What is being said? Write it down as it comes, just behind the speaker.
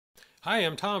Hi,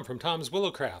 I'm Tom from Tom's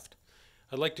Willowcraft.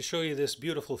 I'd like to show you this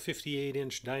beautiful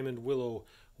 58-inch diamond willow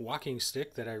walking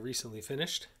stick that I recently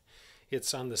finished.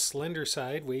 It's on the slender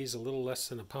side, weighs a little less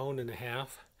than 1.5 pounds,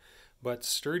 but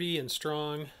sturdy and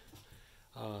strong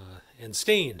and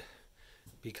stained,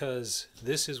 because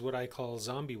this is what I call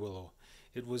zombie willow.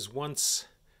 It was once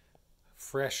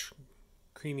fresh,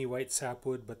 creamy white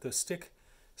sapwood, but the stick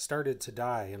started to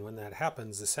die, and when that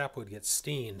happens, the sapwood gets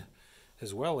stained,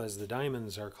 as well as the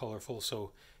diamonds are colorful, so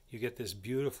you get this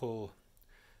beautiful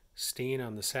stain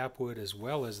on the sapwood as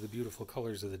well as the beautiful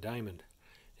colors of the diamond.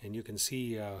 And you can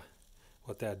see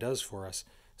what that does for us.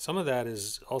 Some of that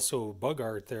is also bug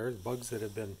art there, bugs that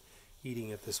have been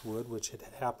eating at this wood, which it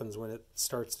happens when it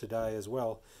starts to die as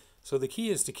well. So the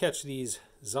key is to catch these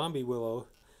zombie willow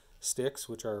sticks,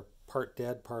 which are part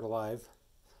dead, part alive,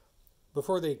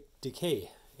 before they decay.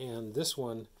 And this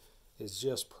one is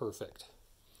just perfect.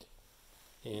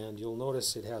 And you'll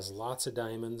notice it has lots of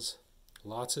diamonds,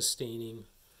 lots of staining,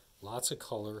 lots of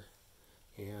color.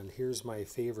 And here's my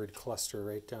favorite cluster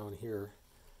right down here.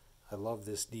 I love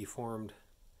this deformed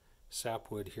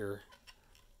sapwood here.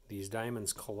 These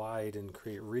diamonds collide and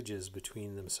create ridges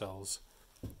between themselves.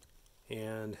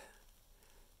 And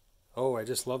oh, I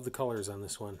just love the colors on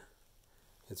this one.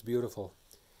 It's beautiful.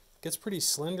 It gets pretty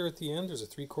slender at the end. There's a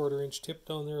 3/4 inch tip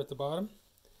down there at the bottom.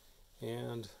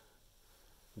 And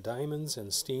diamonds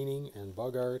and staining and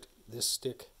bug art, this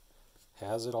stick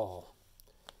has it all.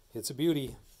 It's a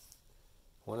beauty.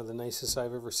 One of the nicest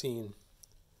I've ever seen.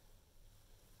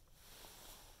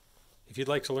 If you'd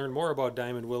like to learn more about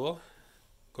diamond willow,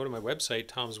 go to my website,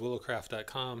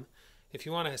 tomswillowcraft.com. If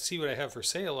you want to see what I have for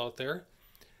sale out there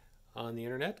on the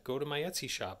internet, go to my Etsy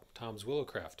shop, Tom's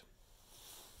Willowcraft.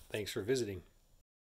 Thanks for visiting.